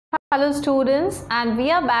Hello students, and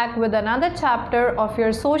we are back with another chapter of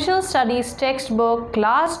your social studies textbook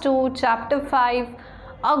class 2 chapter 5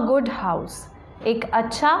 a good house. एक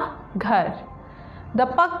अच्छा घर. The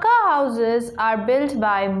पक्का houses are built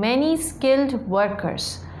by many skilled workers.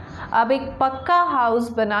 अब एक पक्का house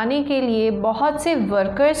बनाने के लिए बहुत से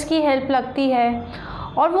वर्कर्स की हेल्प लगती है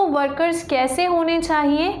और वो वर्कर्स कैसे होने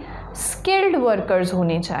चाहिए? स्किल्ड वर्कर्स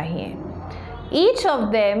होने चाहिए. Each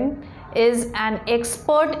of them is an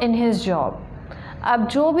expert in his job. अब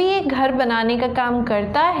जो भी एक घर बनाने का काम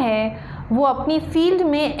करता है वो अपनी फील्ड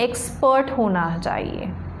में एक्सपर्ट होना चाहिए.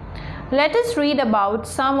 Let us read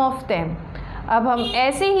about some of them. अब हम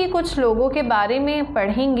ऐसे ही कुछ लोगों के बारे में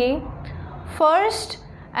पढ़ेंगे. First,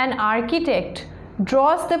 an architect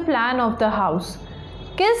draws the plan of the house.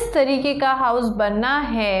 किस तरीके का हाउस बनना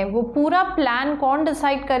है वो पूरा प्लान कौन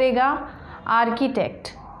डिसाइड करेगा?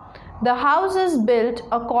 Architect. The house is built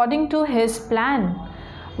according to his plan.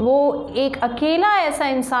 वो एक अकेला ऐसा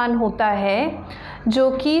इंसान होता है जो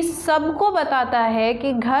कि सबको बताता है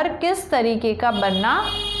कि घर किस तरीके का बनना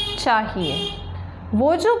चाहिए.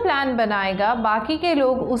 वो जो प्लान बनाएगा बाकी के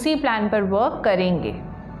लोग उसी प्लान पर वर्क करेंगे.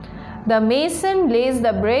 The mason lays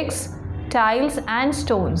the bricks, tiles and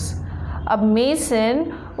stones. अब मेसन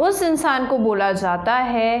उस इंसान को बोला जाता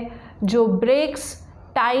है जो ब्रिक्स,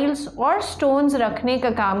 टाइल्स और स्टोन्स रखने का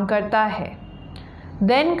काम करता है.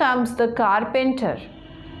 Then comes the carpenter.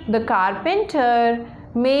 The carpenter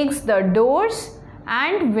makes the doors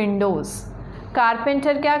and windows.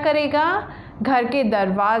 Carpenter क्या करेगा? घर के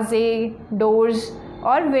दरवाजे, डोर्स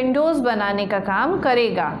और विंडोज़ बनाने का काम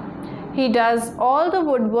करेगा. He does all the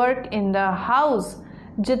woodwork in the house.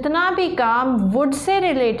 जितना भी काम वुड से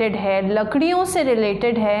रिलेटेड है, लकड़ियों से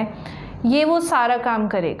रिलेटेड है, ये वो सारा काम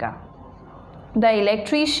करेगा. The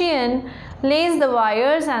electrician lays the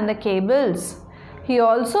wires and the cables. He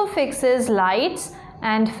also fixes lights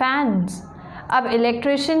and fans. अब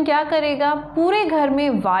इलेक्ट्रिशियन क्या करेगा? पूरे घर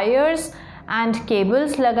में वायर्स एंड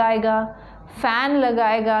केबल्स लगाएगा, फ़ैन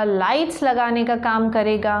लगाएगा, लाइट्स लगाने का काम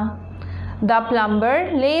करेगा. The plumber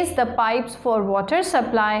lays the pipes for water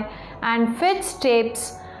supply and fits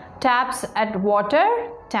taps at water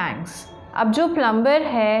tanks. अब जो प्लम्बर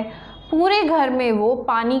है पूरे घर में वो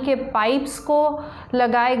पानी के पाइप्स को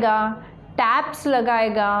लगाएगा, टैप्स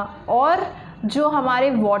लगाएगा और जो हमारे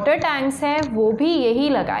वाटर टैंक्स हैं वो भी यही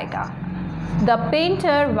लगाएगा. The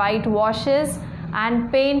painter white washes and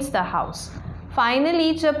paints the house.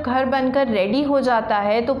 Finally जब घर बनकर रेडी हो जाता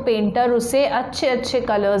है तो पेंटर उसे अच्छे अच्छे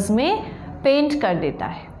कलर्स में पेंट कर देता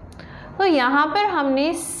है. तो यहाँ पर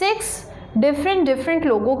हमने 6 डिफरेंट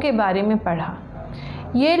लोगों के बारे में पढ़ा.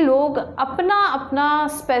 ये लोग अपना अपना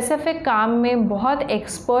स्पेसिफिक काम में बहुत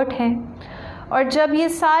एक्सपर्ट हैं और जब ये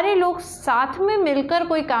सारे लोग साथ में मिलकर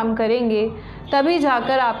कोई काम करेंगे तभी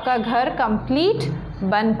जाकर आपका घर कंप्लीट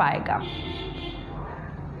बन पाएगा.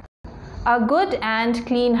 A good and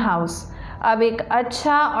clean house. अब एक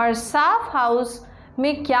अच्छा और साफ हाउस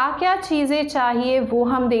में क्या क्या चीज़ें चाहिए वो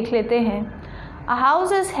हम देख लेते हैं. A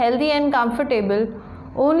house is healthy and comfortable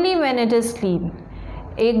only when it is clean.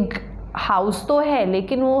 एक हाउस तो है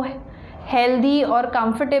लेकिन वो हेल्दी और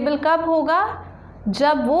कंफर्टेबल कब होगा?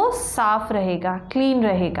 जब वो साफ रहेगा, क्लीन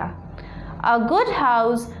रहेगा. A good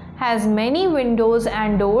house has many Windows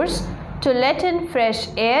and doors to late in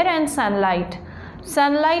fresh air and sunlight.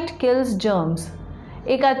 Sunlight kills germs.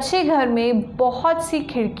 एक अच्छे घर में बहुत सी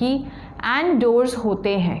खिड़की एंड डोर्स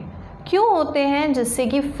होते हैं. क्यों होते हैं? जिससे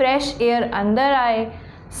कि फ्रेश एयर अंदर आए,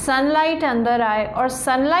 सनलाइट अंदर आए और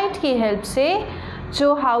सनलाइट की हेल्प से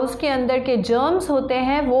जो हाउस के अंदर के जर्म्स होते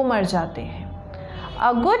हैं वो मर जाते हैं.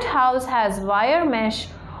 A good house has wire mesh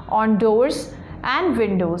on doors and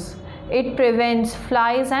Windows. It prevents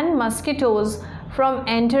flies and मस्किटोज़ from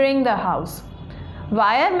entering the house.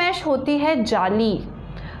 Wire mesh होती है जाली.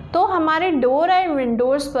 तो हमारे डोर एंड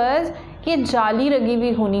विंडोज़ पर ये जाली लगी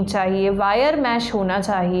हुई होनी चाहिए, वायर मैश होना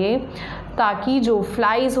चाहिए ताकि जो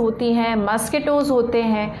फ्लाइज होती हैं, मस्किटोज़ होते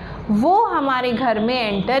हैं वो हमारे घर में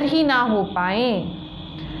एंटर ही ना हो पाएँ.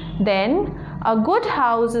 Then a good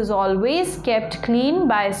house is always kept clean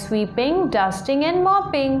by sweeping, dusting and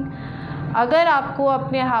mopping. अगर आपको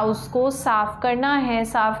अपने हाउस को साफ़ करना है,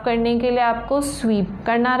 साफ़ करने के लिए आपको स्वीप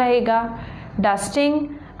करना रहेगा, डस्टिंग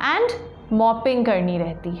एंड मॉपिंग करनी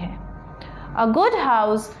रहती है. A good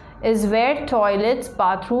house is where toilets,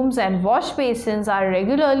 bathrooms and wash basins are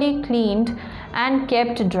regularly cleaned and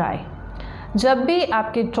kept dry. जब भी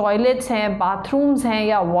आपके टॉयलेट्स हैं, बाथरूम्स हैं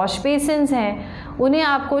या वॉश बेसिन्स हैं उन्हें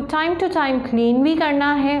आपको टाइम टू टाइम क्लीन भी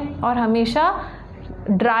करना है और हमेशा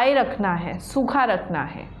ड्राई रखना है, सूखा रखना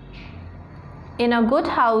है. इन a good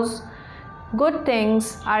house good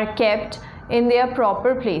things are kept in their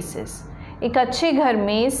proper places. एक अच्छे घर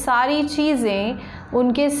में सारी चीज़ें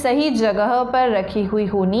उनके सही जगह पर रखी हुई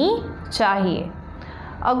होनी चाहिए।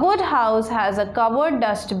 A good house has a covered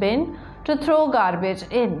dustbin to throw garbage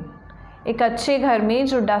इन। एक अच्छे घर में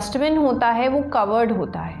जो डस्टबिन होता है वो कवर्ड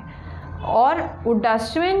होता है, और वो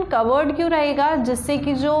डस्टबिन कवर्ड क्यों रहेगा? जिससे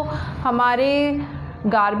कि जो हमारे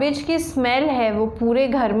गार्बेज की स्मेल है वो पूरे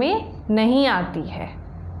घर में नहीं आती है।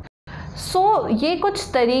 ये कुछ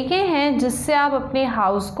तरीके हैं जिससे आप अपने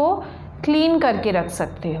हाउस को क्लीन करके रख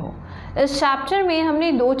सकते हो। इस चैप्टर में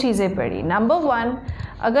हमने 2 चीज़ें पढ़ी। नंबर 1,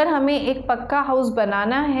 अगर हमें एक पक्का हाउस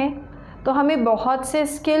बनाना है तो हमें बहुत से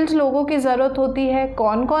स्किल्ड लोगों की ज़रूरत होती है।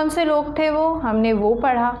 कौन कौन से लोग थे हमने वो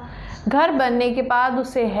पढ़ा। घर बनने के बाद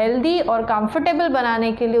उसे हेल्दी और कंफर्टेबल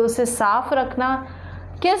बनाने के लिए उसे साफ़ रखना,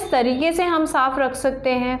 किस तरीके से हम साफ़ रख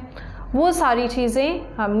सकते हैं, वो सारी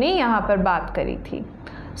चीज़ें हमने यहाँ पर बात करी थी।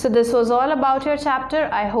 So this was all about your chapter.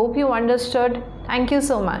 I hope you understood. Thank you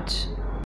so much.